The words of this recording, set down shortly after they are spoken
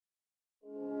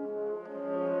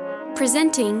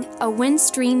presenting a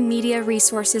Windstream Media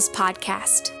Resources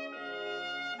podcast.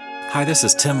 Hi, this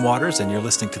is Tim Waters, and you're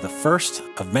listening to the first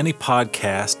of many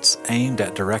podcasts aimed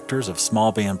at directors of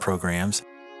small band programs.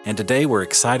 And today we're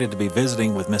excited to be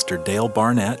visiting with Mr. Dale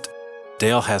Barnett.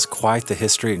 Dale has quite the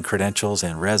history and credentials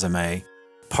and resume.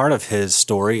 Part of his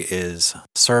story is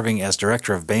serving as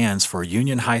director of bands for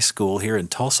Union High School here in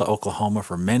Tulsa, Oklahoma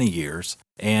for many years.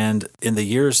 And in the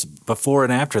years before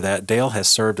and after that, Dale has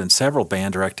served in several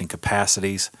band directing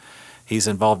capacities. He's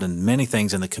involved in many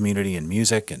things in the community in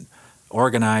music and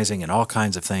organizing and all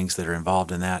kinds of things that are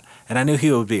involved in that. And I knew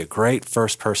he would be a great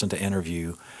first person to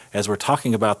interview as we're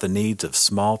talking about the needs of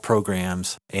small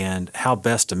programs and how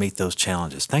best to meet those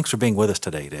challenges. Thanks for being with us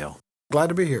today, Dale. Glad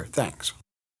to be here. Thanks.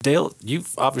 Dale,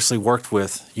 you've obviously worked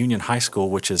with Union High School,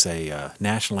 which is a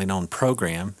nationally known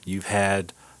program. You've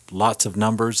had lots of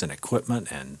numbers and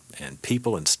equipment and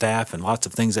people and staff and lots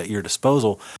of things at your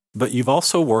disposal, but you've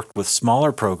also worked with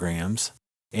smaller programs.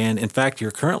 And in fact,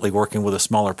 you're currently working with a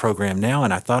smaller program now,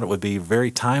 and I thought it would be very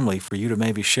timely for you to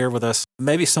maybe share with us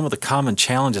maybe some of the common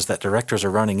challenges that directors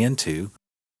are running into.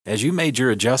 As you made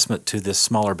your adjustment to this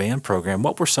smaller band program,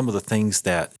 what were some of the things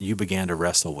that you began to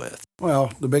wrestle with?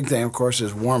 Well, the big thing, of course,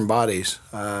 is warm bodies.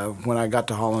 When I got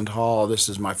to Holland Hall, this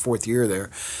is my fourth year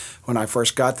there. When I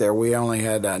first got there, we only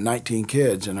had 19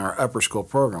 kids in our upper school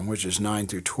program, which is 9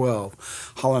 through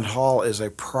 12. Holland Hall is a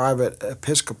private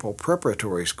Episcopal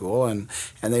preparatory school, and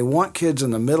they want kids in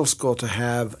the middle school to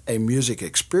have a music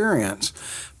experience,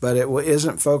 but it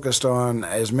isn't focused on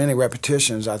as many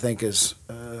repetitions, I think, as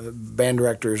band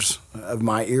directors of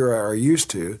my era are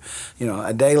used to. You know,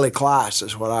 a daily class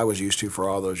is what I was used to for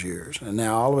all those years. And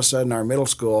now all of a sudden our middle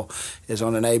school is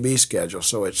on an A-B schedule.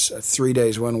 So it's 3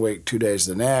 days one week, 2 days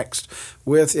the next,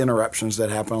 with interruptions that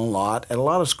happen a lot at a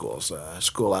lot of schools.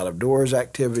 School out of doors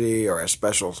activity or a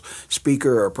special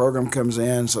speaker or program comes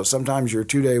in. So sometimes your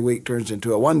 2-day week turns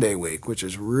into a 1-day week, which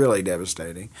is really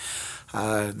devastating.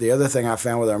 The other thing I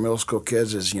found with our middle school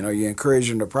kids is, you encourage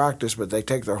them to practice, but they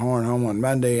take their horn home on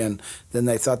Monday, and then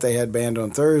they thought they had band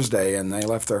on Thursday, and they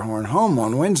left their horn home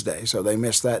on Wednesday, so they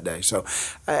missed that day. So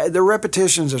the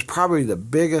repetitions is probably the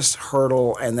biggest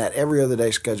hurdle, and that every other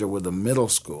day schedule with the middle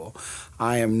school.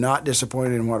 I am not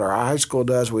disappointed in what our high school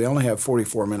does. We only have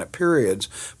 44-minute periods,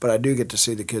 but I do get to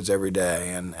see the kids every day.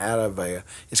 And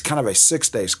it's kind of a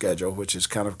 6-day schedule, which is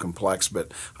kind of complex,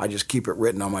 but I just keep it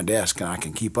written on my desk and I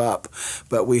can keep up.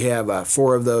 But we have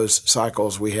 4 of those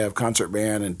cycles. We have concert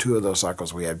band, and 2 of those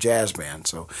cycles we have jazz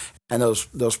band. And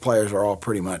those players are all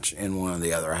pretty much in one or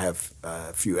the other. I have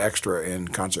a few extra in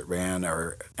concert band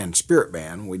and spirit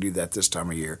band. We do that this time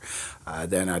of year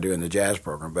than I do in the jazz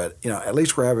program. But, at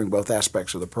least we're having both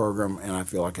aspects of the program, and I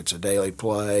feel like it's a daily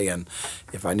play. And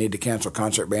if I need to cancel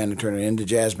concert band and turn it into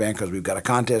jazz band because we've got a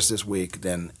contest this week,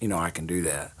 then, I can do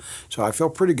that. So I feel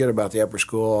pretty good about the upper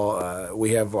school.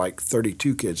 We have like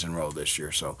 32 kids enrolled this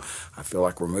year, so I feel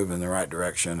like we're moving in the right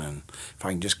direction. And if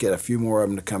I can just get a few more of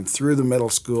them to come through the middle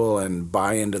school and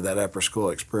buy into that upper school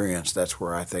experience, that's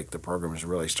where I think the program is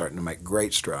really starting to make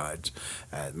great strides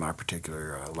at my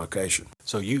particular location.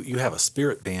 So you have a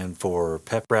spirit band for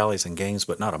pep rallies and games,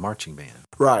 but not a marching band.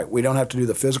 Right. We don't have to do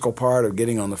the physical part of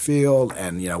getting on the field,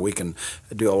 and, we can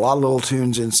do a lot of little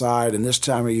tunes inside, and this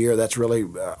time of year, that's really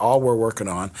all we're working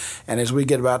on. And as we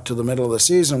get about to the middle of the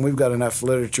season, we've got enough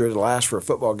literature to last for a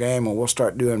football game, and we'll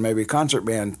start doing maybe concert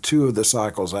band 2 of the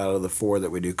cycles out of the 4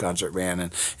 that we do concert band,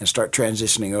 and start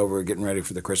transitioning over, getting ready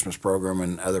for the Christmas program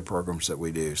and other programs that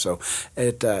we do. So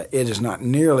it is not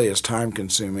nearly as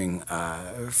time-consuming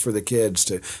for the kids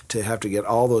to have to get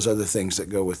all those other things that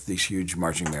go with these huge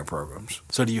marching band programs.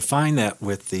 So do you find that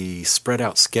with the spread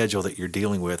out schedule that you're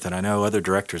dealing with, and I know other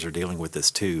directors are dealing with this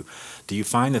too, do you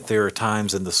find that there are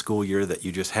times in the school year that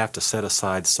you just have to set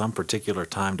aside some particular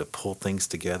time to pull things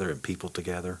together and people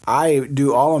together? I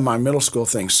do all of my middle school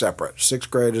things separate. 6th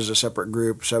grade is a separate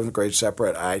group, 7th grade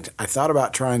separate. I thought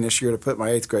about trying this year to put my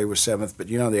 8th grade with 7th, but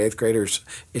the 8th graders,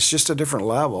 it's just a different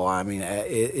level. I mean,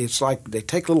 it's like they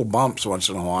take little bumps once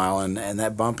in a while, and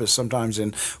that bump is sometimes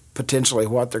in potentially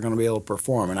what they're going to be able to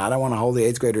perform. And I don't want to hold the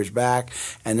 8th graders back,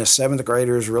 and the 7th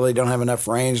graders really don't have enough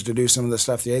range to do some of the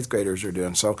stuff the 8th graders are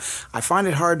doing. So I find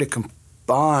it hard to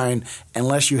combine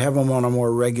unless you have them on a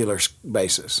more regular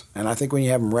basis. And I think when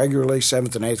you have them regularly,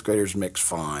 7th and 8th graders mix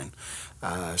fine.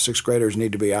 6th graders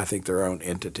need to be, I think, their own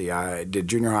entity. I did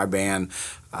junior high band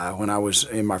when I was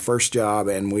in my first job,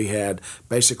 and we had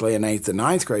basically an 8th and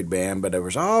 9th grade band, but there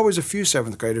was always a few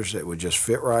 7th graders that would just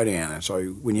fit right in. And so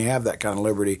when you have that kind of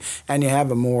liberty and you have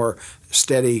a more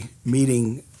steady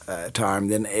meeting time,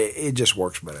 then it just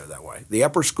works better that way. The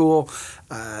upper school,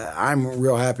 I'm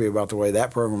real happy about the way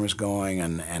that program is going,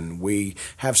 and we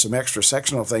have some extra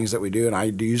sectional things that we do, and I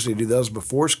usually do those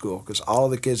before school because all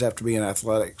of the kids have to be in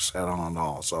athletics at Holland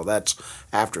Hall, so that's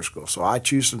after school. So I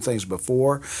choose some things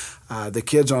before. The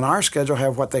kids on our schedule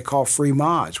have what they call free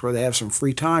mods, where they have some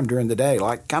free time during the day,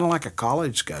 kind of like a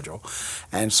college schedule.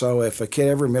 And so if a kid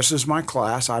ever misses my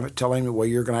class, I tell him, well,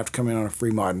 you're going to have to come in on a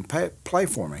free mod and play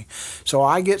for me. So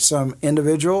I get some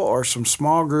individual or some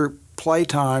small group play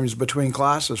times between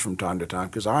classes from time to time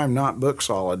because I am not book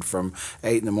solid from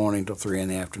 8 in the morning till 3 in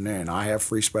the afternoon. I have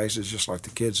free spaces just like the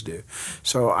kids do.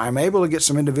 So I'm able to get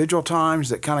some individual times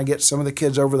that kind of get some of the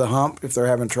kids over the hump if they're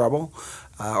having trouble.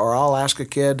 Or I'll ask a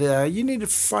kid, you need to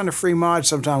find a free mod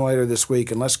sometime later this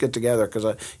week and let's get together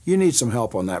because you need some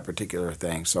help on that particular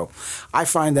thing. So I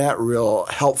find that real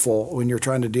helpful when you're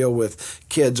trying to deal with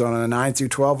kids on a 9 through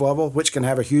 12 level, which can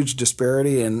have a huge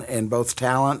disparity in both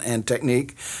talent and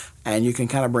technique, and you can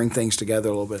kind of bring things together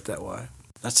a little bit that way.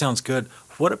 That sounds good.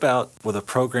 What about with a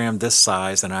program this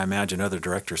size, and I imagine other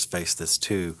directors face this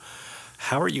too,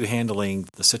 how are you handling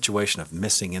the situation of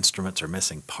missing instruments or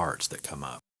missing parts that come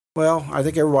up? Well, I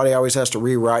think everybody always has to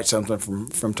rewrite something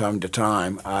from time to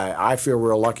time. I feel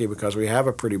real lucky because we have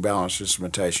a pretty balanced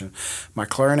instrumentation. My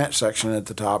clarinet section at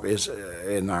the top is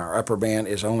in our upper band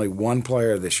is only one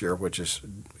player this year, which is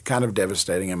kind of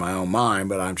devastating in my own mind,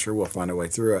 but I'm sure we'll find a way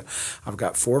through it. I've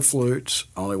got 4 flutes,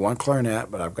 only 1 clarinet,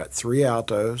 but I've got 3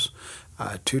 altos,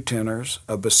 2 tenors,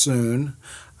 a bassoon,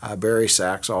 Barry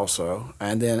sax also.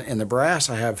 And then in the brass,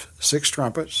 I have 6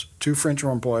 trumpets, 2 French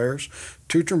horn players,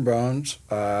 2 trombones,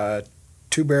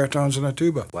 2 baritones, and a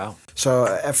tuba. Wow. So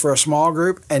for a small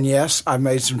group, and yes, I've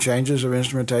made some changes of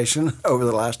instrumentation over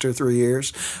the last 2 or 3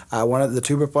 years. One of the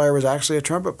tuba player was actually a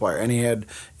trumpet player, and he had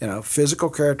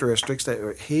physical characteristics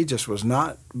that he just was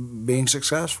not being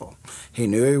successful. He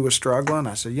knew he was struggling.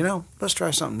 I said, let's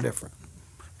try something different.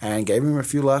 And gave him a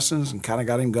few lessons and kind of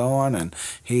got him going, and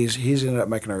he's ended up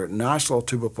making a nice little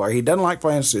tuba player. He doesn't like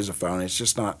playing sousaphone. It's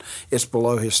just not, it's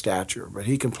below his stature, but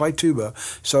he can play tuba.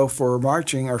 So for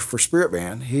marching, or for spirit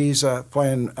band, he's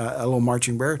playing a little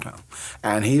marching baritone,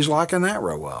 and he's liking that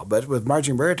real well. But with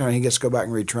marching baritone, he gets to go back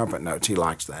and read trumpet notes. He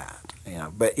likes that.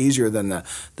 But easier than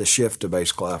the shift to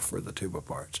bass clef for the tuba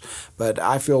parts. But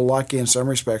I feel lucky in some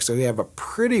respects that we have a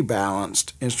pretty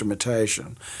balanced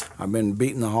instrumentation. I've been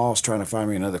beating the halls trying to find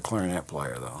me another clarinet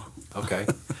player, though. Okay.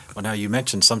 Well, now you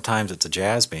mentioned sometimes it's a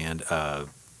jazz band.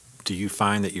 Do you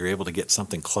find that you're able to get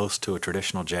something close to a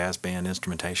traditional jazz band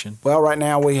instrumentation? Well, right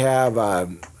now we have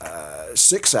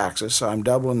 6 saxes, so I'm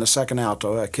doubling the second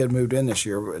alto. A kid moved in this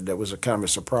year that was a kind of a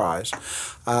surprise.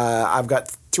 I've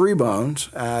got 3 bones.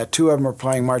 2 of them are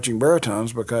playing marching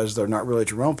baritones because they're not really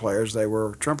trombone players. They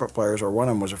were trumpet players, or one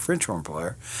of them was a French horn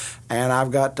player. And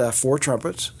I've got 4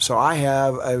 trumpets. So I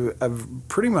have a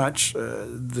pretty much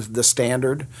the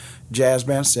standard jazz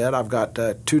band set. I've got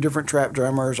 2 different trap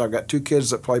drummers. I've got 2 kids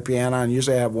that play piano, and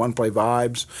usually I have one play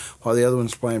vibes while the other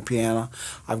one's playing piano.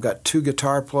 I've got 2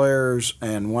 guitar players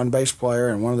and 1 bass player,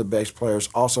 and one of the bass players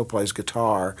also plays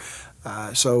guitar.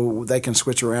 So they can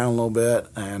switch around a little bit,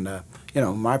 and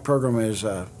my program is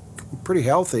pretty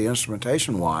healthy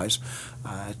instrumentation-wise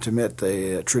to meet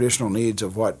the traditional needs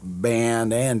of what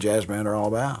band and jazz band are all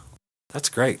about. That's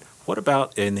great. What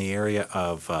about in the area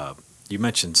of, you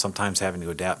mentioned sometimes having to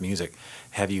adapt music.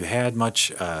 Have you had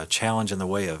much challenge in the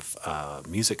way of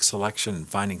music selection and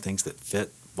finding things that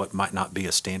fit what might not be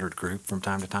a standard group from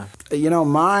time to time?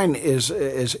 Mine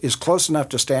is close enough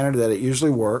to standard that it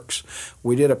usually works.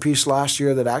 We did a piece last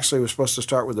year that actually was supposed to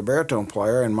start with a baritone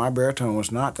player, and my baritone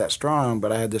was not that strong,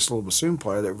 but I had this little bassoon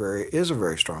player that is a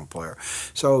very strong player.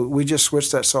 So we just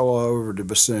switched that solo over to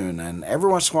bassoon, and every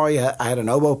once in a while I had an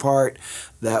oboe part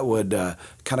that would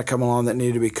kind of come along that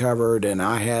needed to be covered, and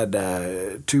I had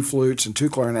 2 flutes and 2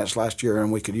 clarinets last year,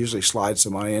 and we could usually slide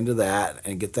somebody into that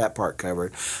and get that part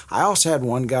covered. I also had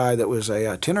one guy that was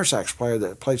a tenor sax player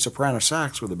that played soprano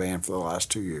sax with the band for the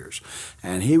last 2 years,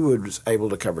 and he was able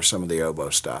to cover some of the oboe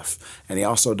stuff, and he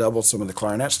also doubled some of the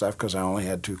clarinet stuff because I only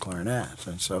had 2 clarinets.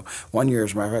 And so one year,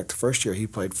 as a matter of fact, the first year he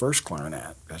played first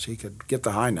clarinet because he could get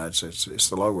the high notes. It's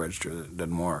the low register that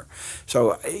didn't work.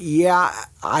 So yeah,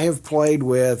 I have played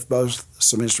with both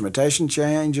some instrumentation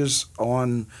changes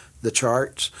on the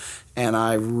charts, and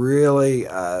I really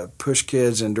push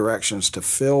kids in directions to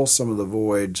fill some of the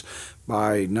voids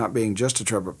by not being just a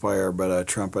trumpet player, but a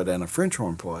trumpet and a French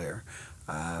horn player.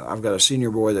 I've got a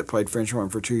senior boy that played French horn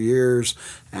for 2 years,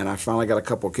 and I finally got a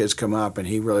couple of kids come up, and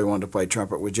he really wanted to play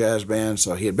trumpet with jazz band.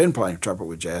 So he had been playing trumpet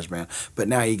with jazz band, but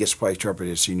now he gets to play trumpet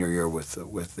his senior year with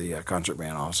the concert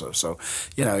band also. So,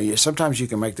 sometimes you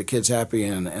can make the kids happy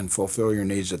and fulfill your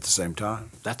needs at the same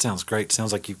time. That sounds great.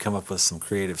 Sounds like you've come up with some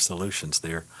creative solutions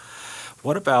there.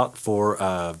 What about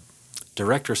for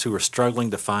directors who are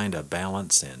struggling to find a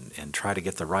balance and try to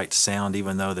get the right sound,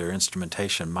 even though their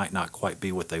instrumentation might not quite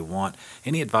be what they want?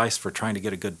 Any advice for trying to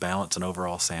get a good balance and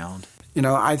overall sound?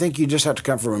 I think you just have to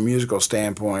come from a musical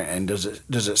standpoint, and does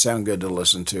it sound good to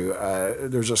listen to?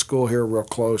 There's a school here real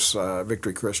close,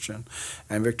 Victory Christian,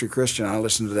 and Victory Christian, I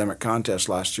listened to them at contests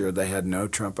last year. They had no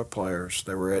trumpet players.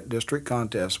 They were at district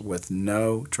contests with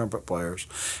no trumpet players,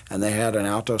 and they had an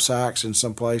alto sax in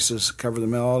some places cover the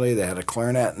melody. They had a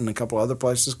clarinet in a couple other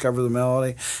places cover the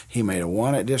melody. He made a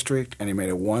 1 at district, and he made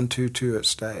a 1-2-2 at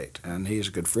state, and he's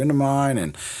a good friend of mine,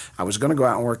 and I was going to go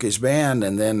out and work his band,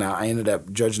 and then I ended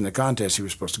up judging the contest he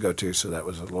was supposed to go to, so that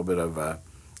was a little bit of a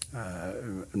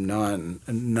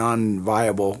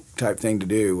non-viable type thing to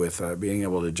do with being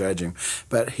able to judge him.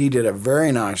 But he did a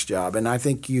very nice job, and I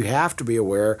think you have to be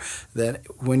aware that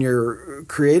when you're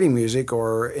creating music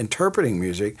or interpreting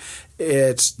music,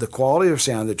 it's the quality of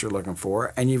sound that you're looking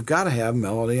for, and you've got to have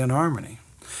melody and harmony.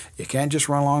 You can't just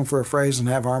run along for a phrase and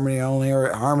have harmony only,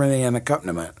 or harmony and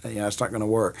accompaniment. It's not going to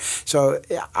work. So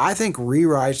I think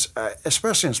rewrites,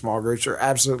 especially in small groups, are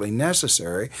absolutely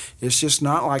necessary. It's just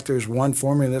not like there's one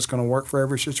formula that's going to work for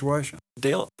every situation.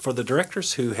 Dale, for the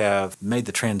directors who have made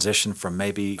the transition from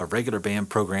maybe a regular band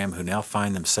program who now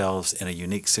find themselves in a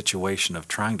unique situation of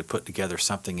trying to put together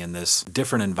something in this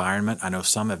different environment, I know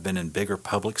some have been in bigger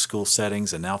public school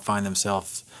settings and now find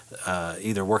themselves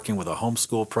either working with a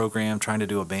homeschool program, trying to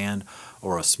do a band,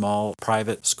 or a small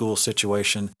private school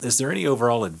situation. Is there any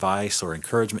overall advice or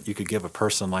encouragement you could give a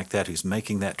person like that who's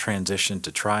making that transition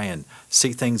to try and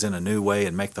see things in a new way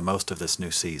and make the most of this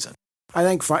new season? I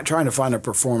think trying to find a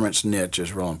performance niche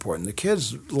is real important. The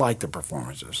kids like the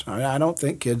performances. I don't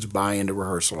think kids buy into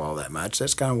rehearsal all that much.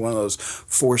 That's kind of one of those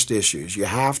forced issues. You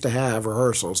have to have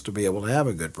rehearsals to be able to have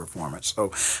a good performance.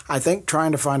 So I think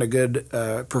trying to find a good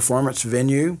performance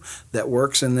venue that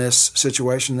works in this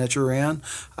situation that you're in.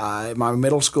 My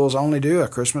middle schools only do a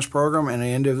Christmas program and an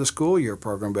end of the school year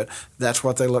program, but that's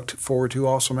what they look forward to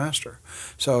all semester.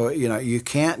 So, you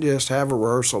can't just have a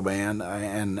rehearsal band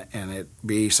and it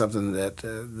be something that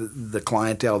the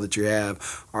clientele that you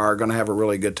have are going to have a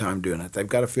really good time doing it. They've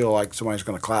got to feel like somebody's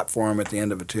going to clap for them at the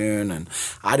end of a tune. And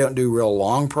I don't do real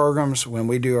long programs. When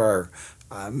we do our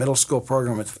middle school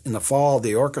program in the fall,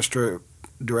 the orchestra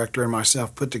director and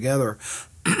myself put together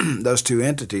those two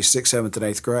entities, 6th, 7th, and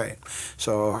 8th grade.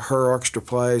 So her orchestra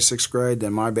plays 6th grade,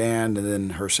 then my band, and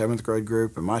then her 7th grade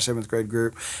group and my 7th grade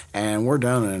group, and we're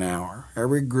done in an hour.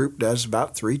 Every group does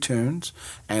about 3 tunes,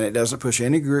 and it doesn't push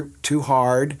any group too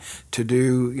hard to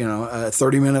do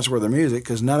 30 minutes worth of music,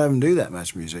 because none of them do that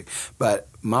much music. But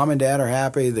Mom and Dad are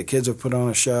happy. The kids have put on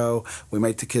a show. We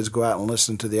make the kids go out and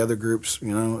listen to the other groups.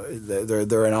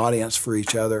 They're an audience for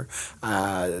each other.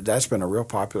 That's been a real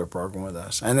popular program with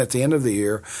us. And at the end of the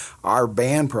year, our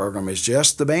band program is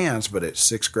just the bands, but it's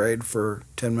 6th grade for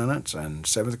 10 minutes and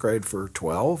 7th grade for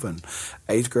 12 and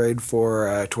 8th grade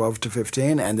for 12 to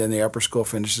 15, and then the upper school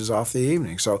finishes off the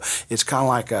evening. So it's kind of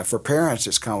like, for parents,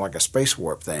 it's kind of like a space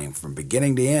warp thing from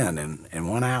beginning to end in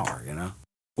 1 hour,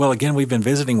 Well, again, we've been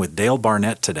visiting with Dale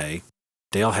Barnett today.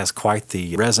 Dale has quite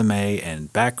the resume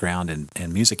and background in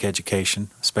music education,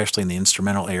 especially in the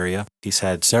instrumental area. He's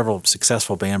had several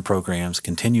successful band programs,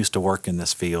 continues to work in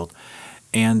this field,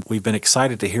 and we've been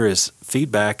excited to hear his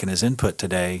feedback and his input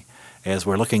today as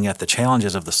we're looking at the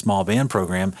challenges of the small band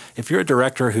program. If you're a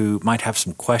director who might have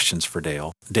some questions for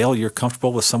Dale, you're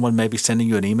comfortable with someone maybe sending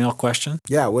you an email question?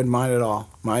 Yeah, I wouldn't mind at all.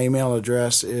 My email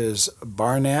address is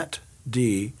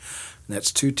barnettd,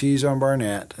 that's 2 T's on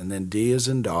Barnett, and then D as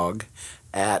in dog,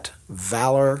 at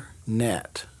valornet.com.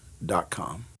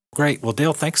 Great. Well,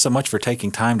 Dale, thanks so much for taking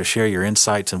time to share your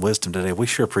insights and wisdom today. We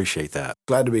sure appreciate that.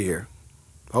 Glad to be here.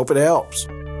 Hope it helps.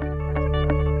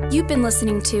 You've been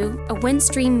listening to a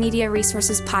Windstream Media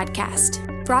Resources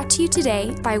podcast, brought to you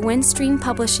today by Windstream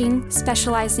Publishing,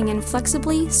 specializing in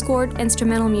flexibly scored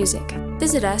instrumental music.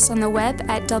 Visit us on the web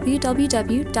at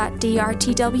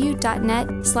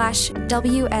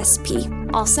www.drtw.net/WSP.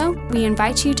 Also, we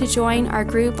invite you to join our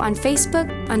group on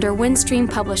Facebook under Windstream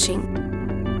Publishing.